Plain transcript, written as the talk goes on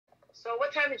So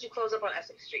what time did you close up on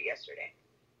Essex Street yesterday?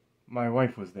 My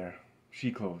wife was there.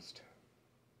 She closed.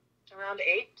 Around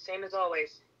 8, same as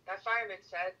always. That fireman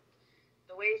said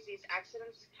the ways these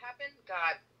accidents happen,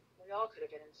 God, we all could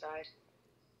have been inside.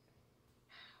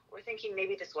 We're thinking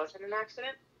maybe this wasn't an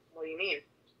accident. What do you mean?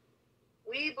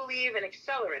 We believe an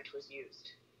accelerant was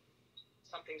used.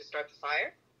 Something to start the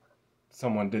fire?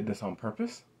 Someone did this on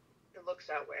purpose? It looks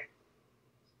that way.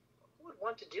 Who would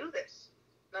want to do this?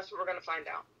 That's what we're going to find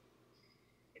out.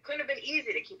 It couldn't have been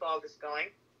easy to keep all this going.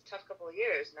 Tough couple of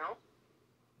years, no?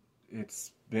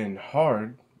 It's been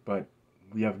hard, but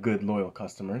we have good, loyal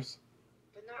customers.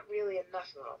 But not really enough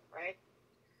of them, right?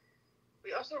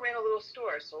 We also ran a little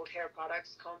store, sold hair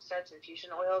products, comb sets,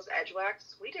 infusion oils, edge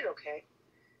wax. We did okay.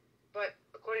 But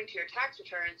according to your tax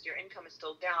returns, your income is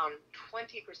still down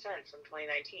 20% from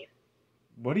 2019.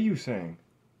 What are you saying?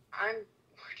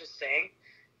 We're just saying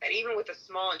that even with a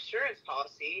small insurance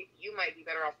policy, you might be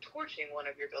better off torching one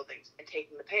of your buildings and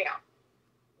taking the payout.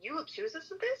 You accuse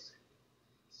us of this?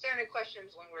 Staring at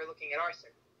questions when we're looking at arson.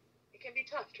 It can be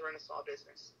tough to run a small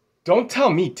business. Don't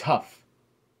tell me tough.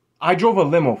 I drove a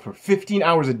limo for 15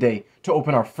 hours a day to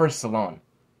open our first salon.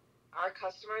 Our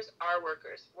customers, our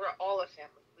workers, we're all a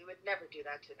family. We would never do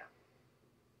that to them.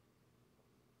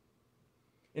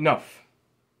 Enough.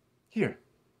 Here,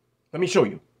 let me show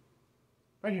you.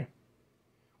 Right here.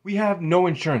 We have no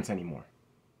insurance anymore.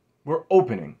 We're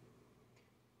opening.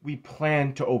 We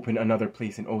plan to open another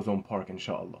place in Ozone Park,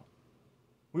 inshallah.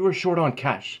 We were short on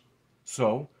cash,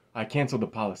 so I canceled the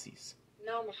policies.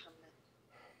 No, Muhammad.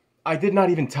 I did not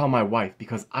even tell my wife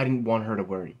because I didn't want her to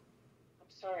worry. I'm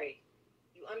sorry.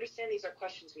 You understand these are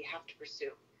questions we have to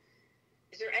pursue.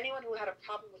 Is there anyone who had a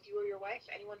problem with you or your wife?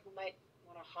 Anyone who might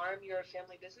want to harm your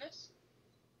family business?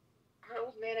 Our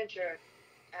old manager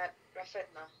at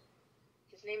Rafetna,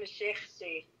 his name is Sheikh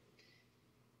C.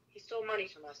 He stole money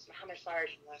from us. Muhammad fired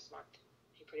him last month.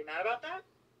 You pretty mad about that?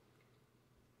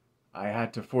 I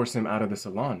had to force him out of the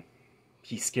salon.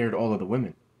 He scared all of the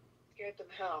women. Scared them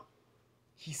how?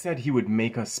 He said he would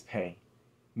make us pay.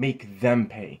 Make them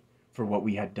pay for what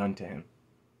we had done to him.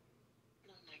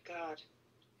 Oh my God.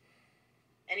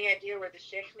 Any idea where the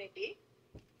sheikh may be?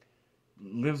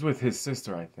 Lives with his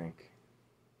sister, I think.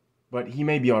 But he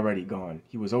may be already gone.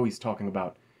 He was always talking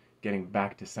about getting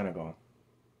back to Senegal.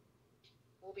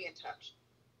 We'll be in touch.